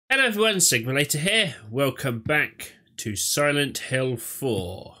Hello everyone, Sigmulator here. Welcome back to Silent Hill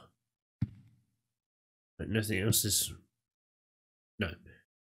 4. But nothing else has... No.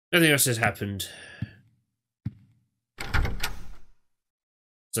 Nothing else has happened.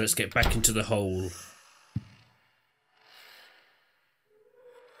 So let's get back into the hole.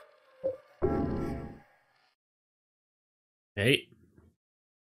 Hey.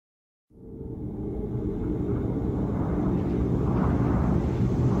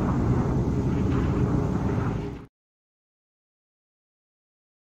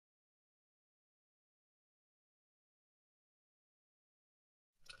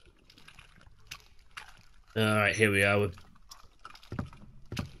 Alright, here we are.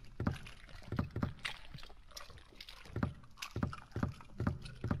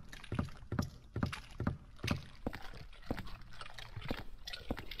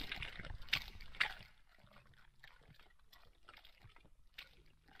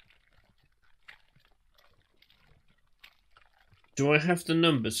 Do I have the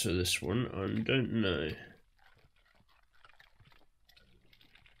numbers for this one? I don't know.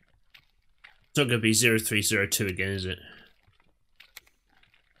 It's not going to be 0302 again, is it?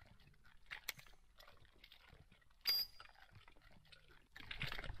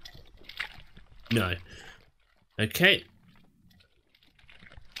 No. Okay.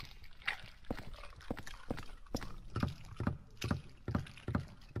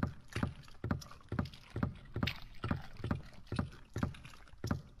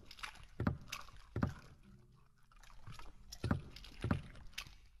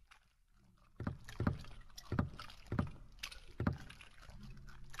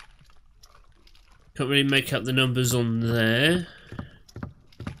 Can't really make out the numbers on there.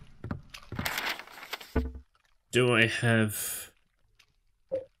 Do I have...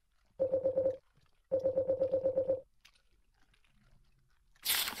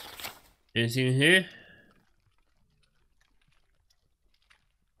 anything in here?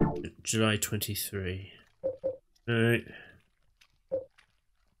 July 23. Alright.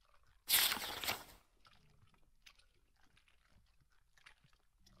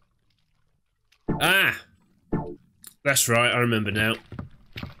 Ah! That's right, I remember now.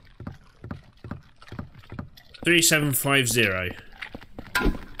 3750.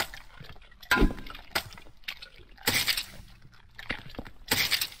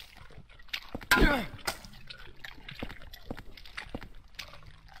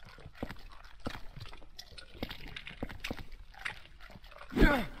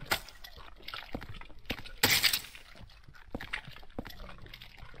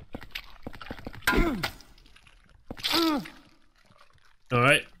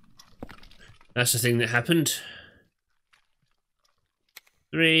 Alright. That's the thing that happened.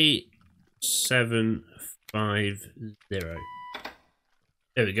 3750.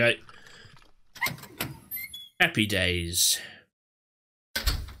 There we go. Happy days.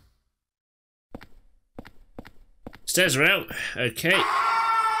 Stairs are out. Okay.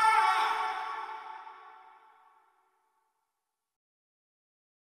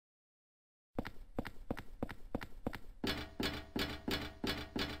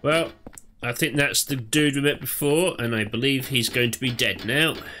 Well, I think that's the dude we met before, and I believe he's going to be dead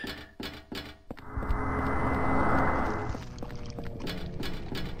now.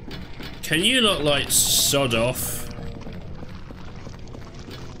 Can you lot, like, sod off?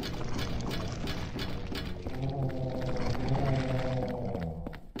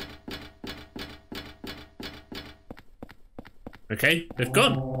 Okay, they've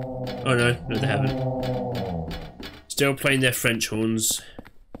gone. Oh no, no they haven't. Still playing their French horns.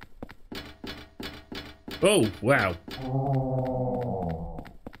 Oh, wow.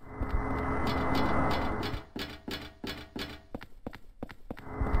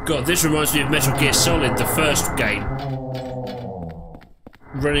 God, this reminds me of Metal Gear Solid, the first game.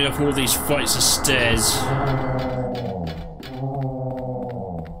 Running up all these flights of stairs.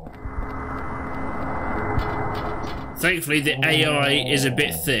 Thankfully, the AI is a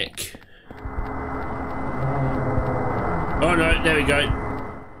bit thick. Oh no, there we go.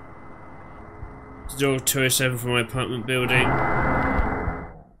 Door 207 for my apartment building.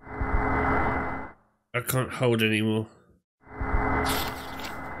 I can't hold anymore.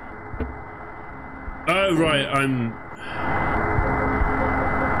 Oh right, I'm...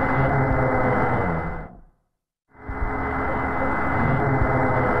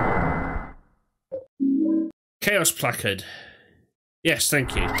 Chaos placard. Yes,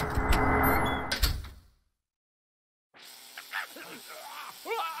 thank you.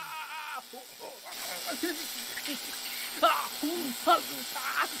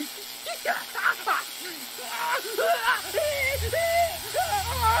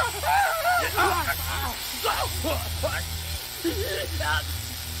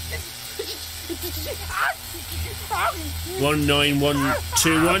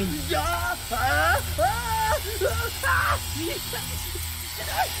 19121.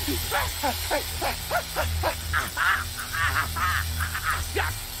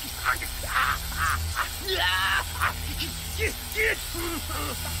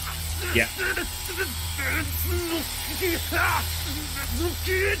 Yeah.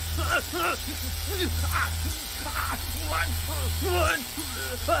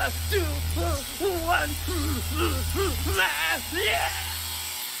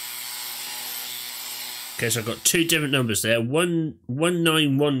 Okay, so I've got two different numbers there.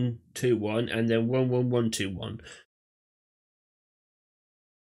 19121 and then 11121.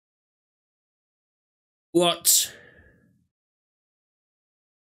 What?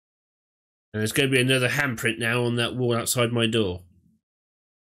 And there's going to be another handprint now on that wall outside my door.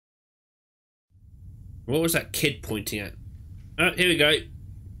 What was that kid pointing at? Oh, here we go.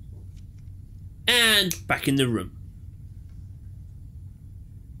 And back in the room.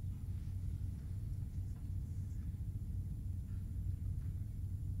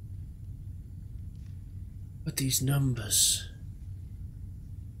 What are these numbers?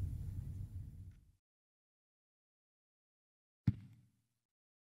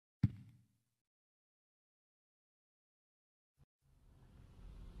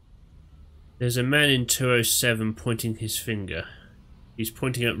 There's a man in 207 pointing his finger. He's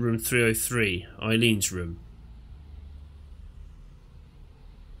pointing at room 303, Eileen's room.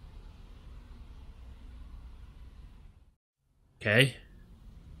 Okay.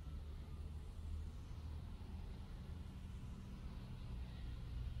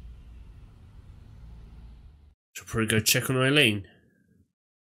 Should probably go check on Eileen.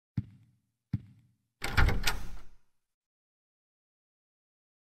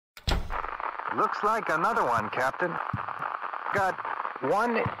 Looks like another one, Captain. Got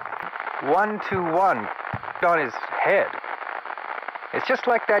 1121 on his head. It's just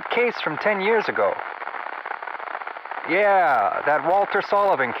like that case from 10 years ago. Yeah, that Walter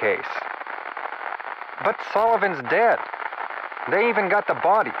Sullivan case. But Sullivan's dead. They even got the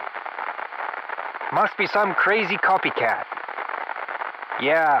body. Must be some crazy copycat.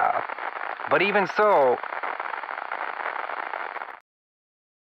 Yeah, but even so...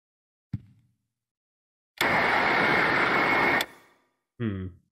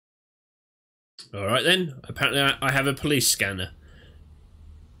 Alright then, apparently I have a police scanner.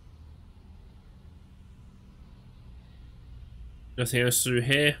 Nothing else through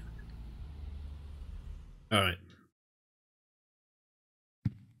here? Alright.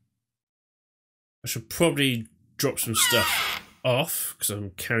 I should probably drop some stuff off, because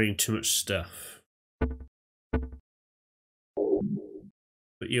I'm carrying too much stuff. Put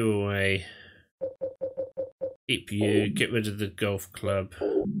you away. Keep you, get rid of the golf club,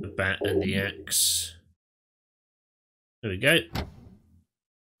 the bat and the axe. There we go.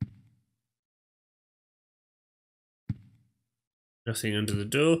 Nothing under the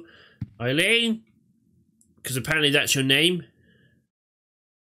door. Eileen? Because apparently that's your name.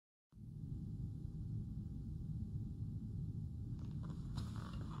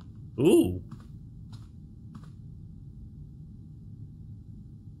 Ooh.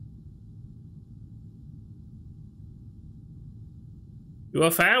 You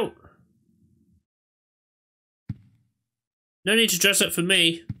off out? No need to dress up for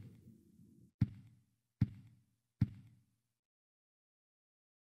me.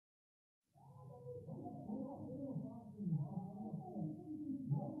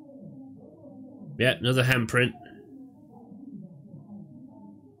 Yeah, another handprint.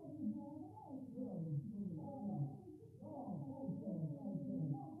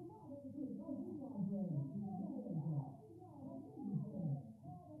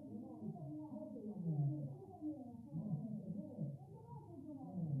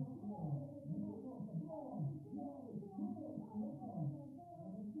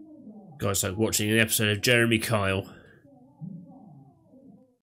 God, it's like watching an episode of Jeremy Kyle.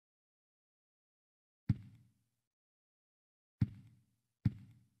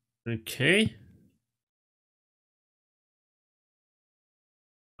 Okay.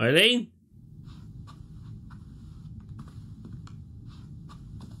 Eileen?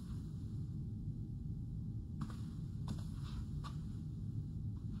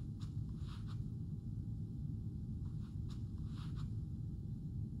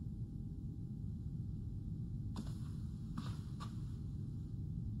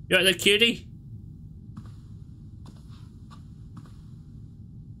 You right there, cutie?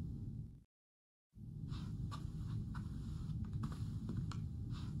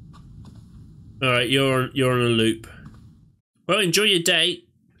 Alright, you're on a loop. Well, enjoy your date.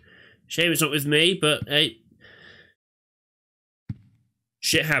 Shame it's not with me, but hey.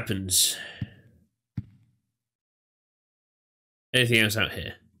 Shit happens. Anything else out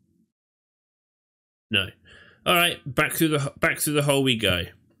here? No. Alright, back through the hole we go.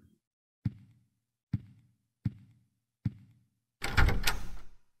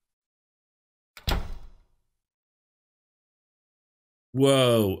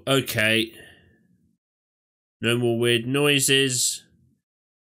 Whoa, okay. No more weird noises.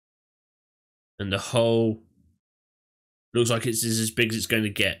 And the hole looks like it's as big as it's going to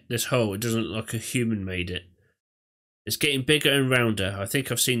get. This hole, it doesn't look like a human made it. It's getting bigger and rounder. I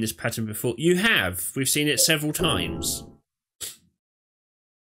think I've seen this pattern before. You have. We've seen it several times.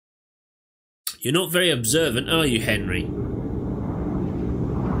 You're not very observant, are you, Henry?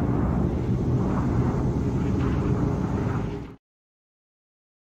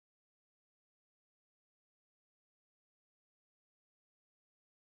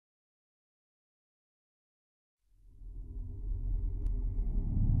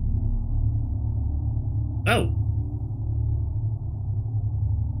 Oh.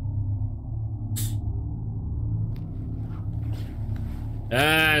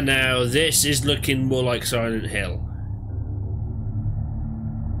 Ah, now this is looking more like Silent Hill.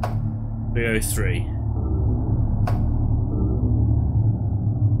 303.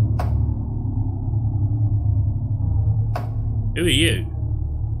 Who are you?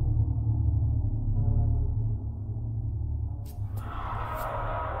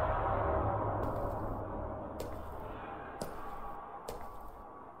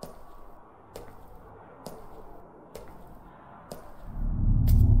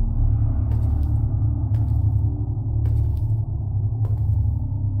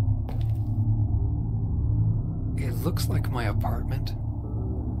 Looks like my apartment.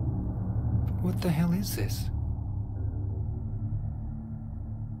 But what the hell is this?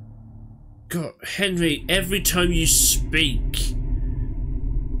 God, Henry, every time you speak,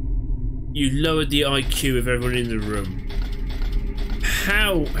 you lower the IQ of everyone in the room.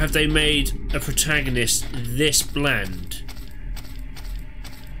 How have they made a protagonist this bland?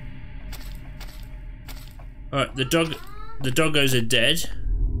 Alright, the doggos are dead.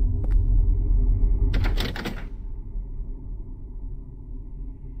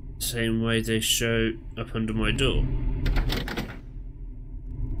 Same way they show up under my door.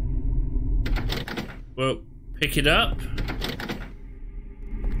 Well, pick it up.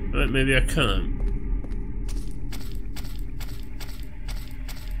 Right, maybe I can't.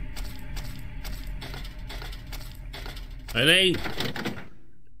 Eileen,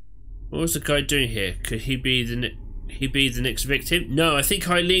 what was the guy doing here? Could he be the next victim? No, I think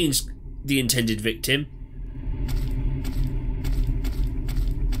Eileen's the intended victim.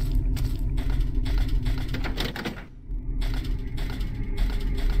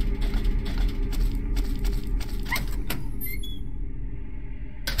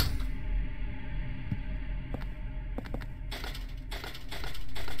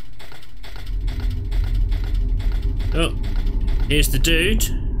 Oh, here's the dude.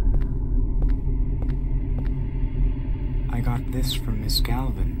 I got this from Miss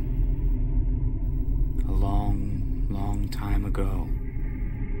Galvin. A long, long time ago.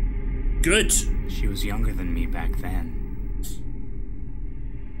 Good. She was younger than me back then.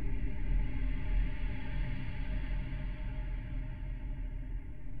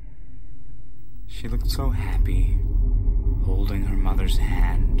 She looked so happy, holding her mother's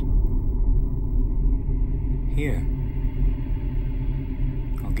hand. Here.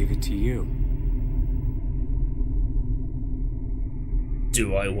 I'll give it to you.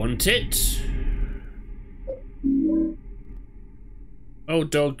 Do I want it?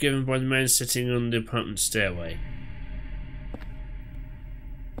 Old dog given by the man sitting on the apartment stairway.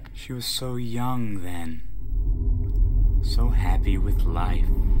 She was so young then. So happy with life.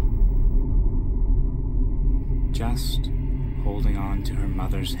 Just holding on to her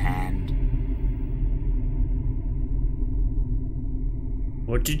mother's hand.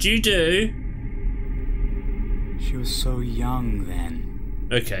 What did you do? She was so young then.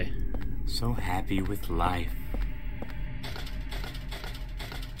 Okay. So happy with life.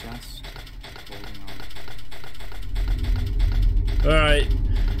 Just holding on. Alright.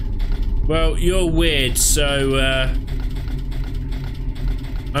 Well, you're weird, so I'm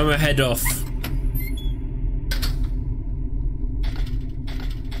gonna head off.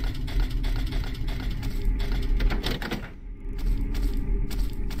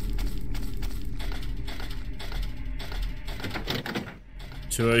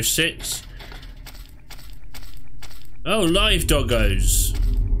 .206. Oh, live doggos.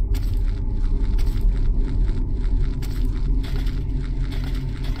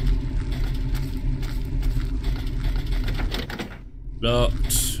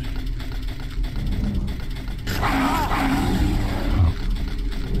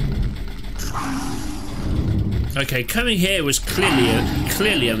 Okay, coming here was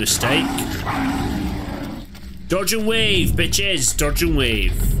clearly a mistake. Dodge and weave, bitches! Dodge and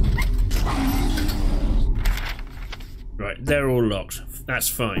weave. Right, they're all locked. That's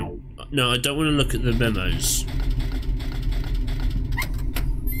fine. No, I don't want to look at the memos.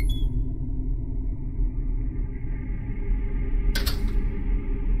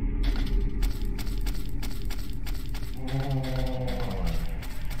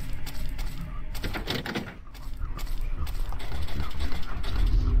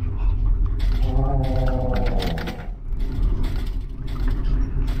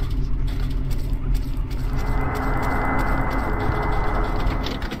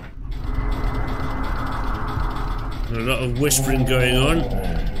 A lot of whispering going on.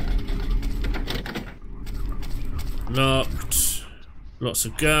 Locked. Lots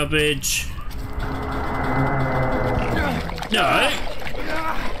of garbage. No!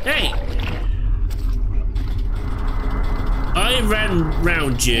 Hey! I ran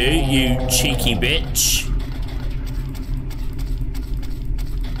round you, you cheeky bitch.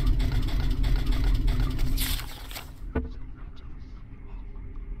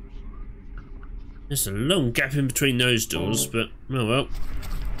 There's a long gap in between those doors, but oh well.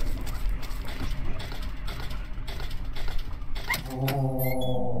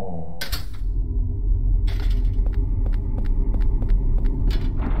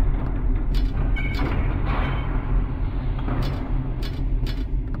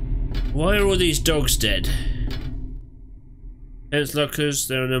 Why are all these dogs dead? Health lockers,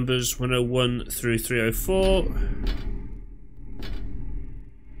 there are numbers 101 through 304.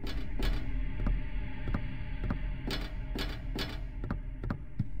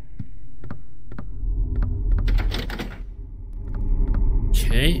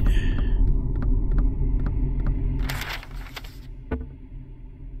 Okay.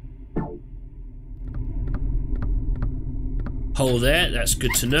 Hole there, that's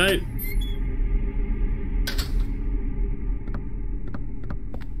good to know.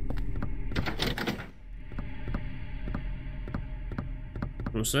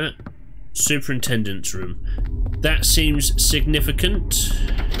 What's that? Superintendent's room. That seems significant.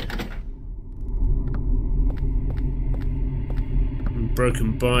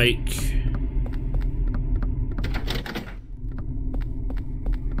 Broken bike.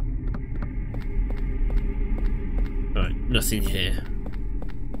 Right, nothing here.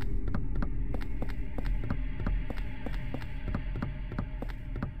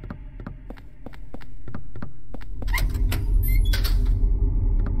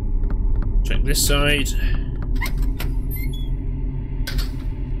 Check this side.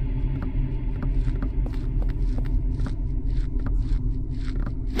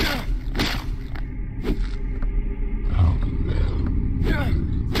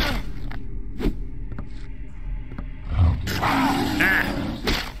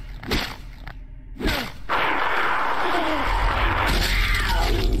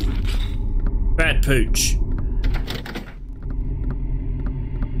 Bad pooch.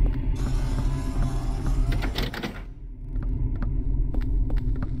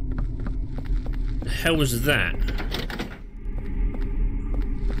 The hell was that?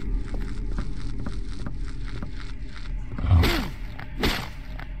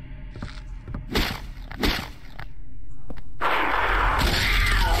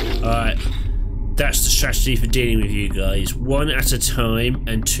 Alright. That's the strategy for dealing with you guys. One at a time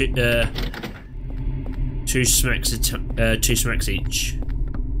and two smacks each.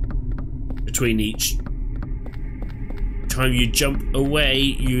 Between each time you jump away,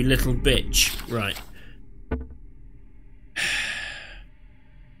 you little bitch. Right.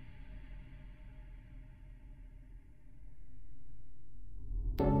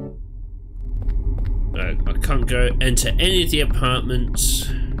 No, I can't go enter any of the apartments.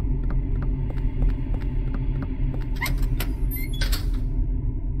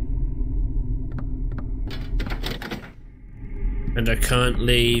 And I can't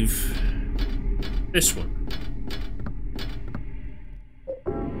leave this one.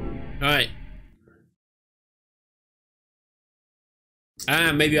 Alright.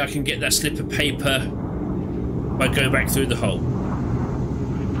 Ah, maybe I can get that slip of paper by going back through the hole.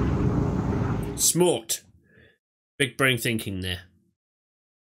 Smart. Big brain thinking there.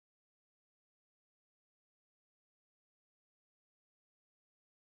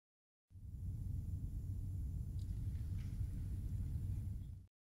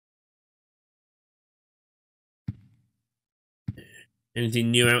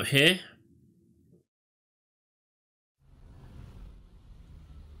 Anything new out here?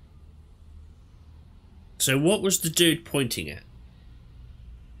 So what was the dude pointing at?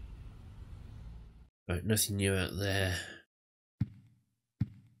 Right, nothing new out there.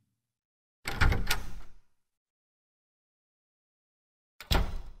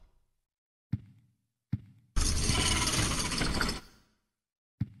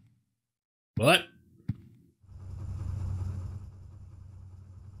 What?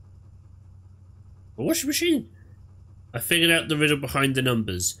 A washing machine? I figured out the riddle behind the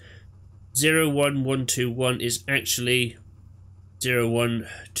numbers. 01121 is actually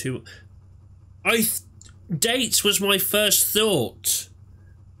 012. Dates was my first thought.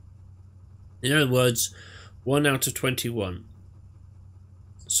 In other words, 1 out of 21.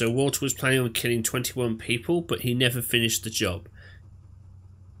 So Walter was planning on killing 21 people, but he never finished the job.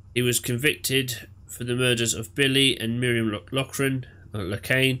 He was convicted for the murders of Billy and Miriam Locane,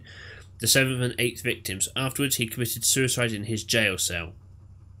 the 7th and 8th victims. Afterwards, he committed suicide in his jail cell.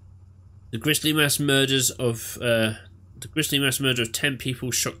 The grisly mass murder of 10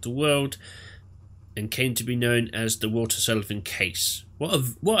 people shocked the world and came to be known as the Walter Sullivan case.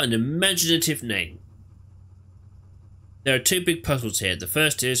 What an imaginative name. There are two big puzzles here. The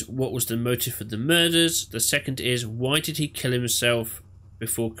first is, what was the motive for the murders? The second is, why did he kill himself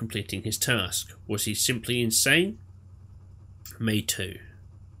before completing his task? Was he simply insane? Me too.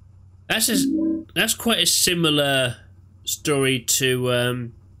 That's quite a similar story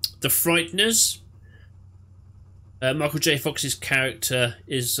to The Frighteners. Michael J. Fox's character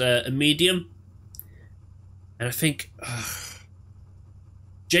is a medium, and I think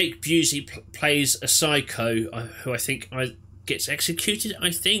Jake Busey plays a psycho who I think gets executed,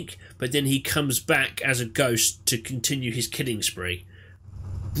 I think, but then he comes back as a ghost to continue his killing spree.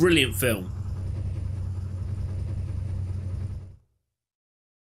 Brilliant film.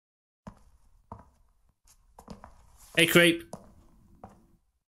 Hey, creep.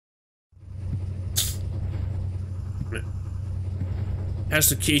 How's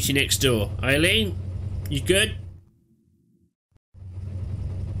the cutie next door? Eileen? You good?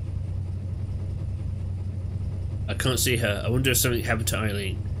 I can't see her. I wonder if something happened to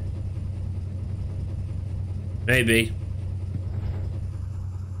Eileen. Maybe.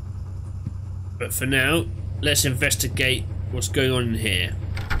 But for now, let's investigate what's going on in here.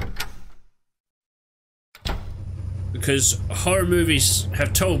 Because horror movies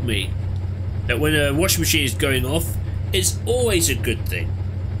have told me that when a washing machine is going off, it's always a good thing.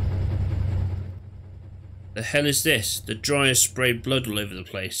 The hell is this? The dryer sprayed blood all over the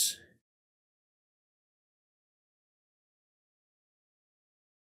place.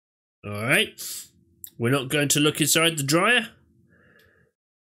 Alright. We're not going to look inside the dryer?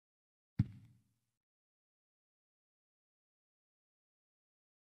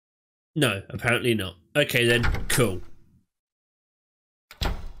 No, apparently not. Okay then, cool.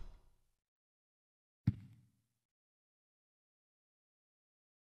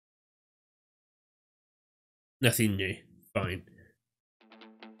 Nothing new. Fine.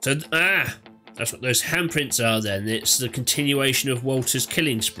 So, that's what those handprints are then. It's the continuation of Walter's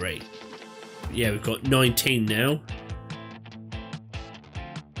killing spree. Yeah, we've got 19 now.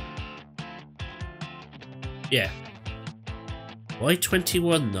 Yeah. Why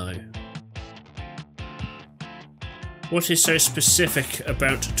 21 though? What is so specific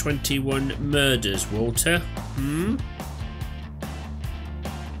about 21 murders, Walter?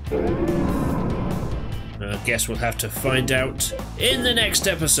 I guess we'll have to find out in the next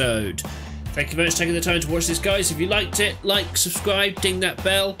episode. Thank you very much for taking the time to watch this, guys. If you liked it, like, subscribe, ding that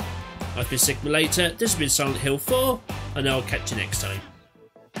bell. I've been Sigma Later. This has been Silent Hill 4, and I'll catch you next time.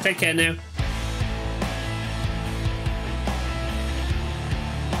 Take care now.